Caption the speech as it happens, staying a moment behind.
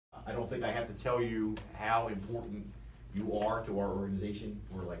I don't think I have to tell you how important you are to our organization.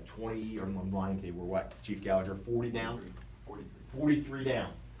 We're like 20, or I'm lying to you, we're what, Chief Gallagher, 40 down? 43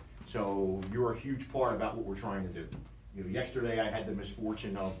 down. So you're a huge part about what we're trying to do. You know, yesterday I had the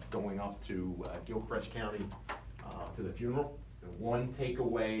misfortune of going up to Gilchrist County to the funeral. The one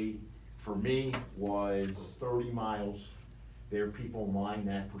takeaway for me was 30 miles. There are people line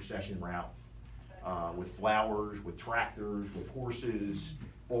that procession route with flowers, with tractors, with horses,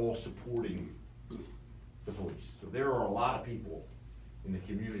 all supporting the police. So there are a lot of people in the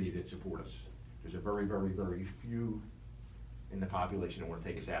community that support us. There's a very, very, very few in the population that want to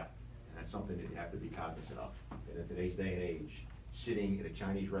take us out. And that's something that you have to be cognizant of. And in today's day and age, sitting in a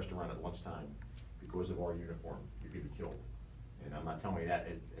Chinese restaurant at lunchtime because of our uniform, you could be killed. And I'm not telling you that,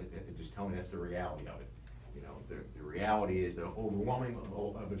 just telling you that's the reality of it. You know, the reality is the overwhelming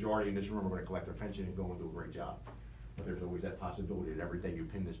majority in this room are going to collect their pension and go and do a great job. But there's always that possibility that every day you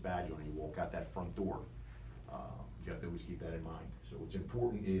pin this badge on and you walk out that front door. You have to always keep that in mind. So what's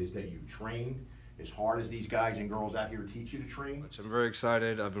important is that you train as hard as these guys and girls out here teach you to train. I'm very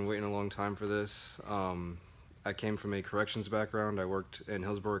excited. I've been waiting a long time for this. I came from a corrections background. I worked in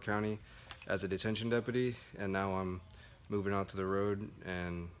Hillsborough County as a detention deputy, and now I'm moving out to the road,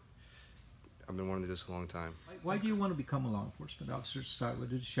 and I've been wanting to do this a long time. Why do you want to become a law enforcement officer to start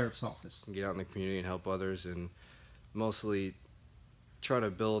with the sheriff's office? Get out in the community and help others, and mostly try to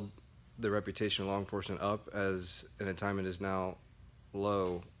build the reputation of law enforcement up as in a time it is now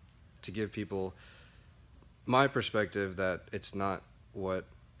low, to give people my perspective that it's not what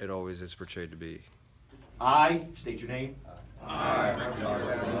it always is portrayed to be. I, state your name. I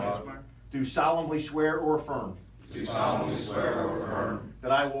do solemnly swear or affirm. Do solemnly swear or affirm.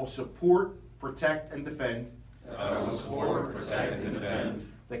 That I will support, protect, and defend. That I will support, protect, and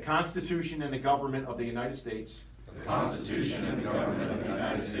defend. The Constitution and the government of the United States. The Constitution and the government of the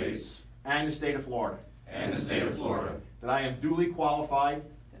United States. And the state of Florida. And the state of Florida. That I am duly qualified.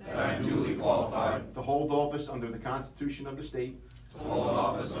 That I am duly qualified. To hold office under the Constitution of the state. To hold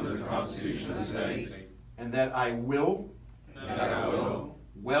office under the Constitution of the state. And that I will. And that I will.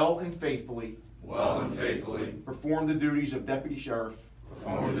 Well and faithfully. Well and faithfully. Perform the duties of Deputy Sheriff.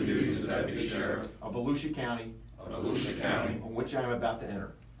 Perform the duties of Deputy Sheriff. Of Volusia County. Of Volusia County. On which I am about to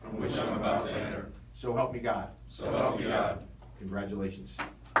enter. On which I am about to enter. So help me God. So help me God. Congratulations.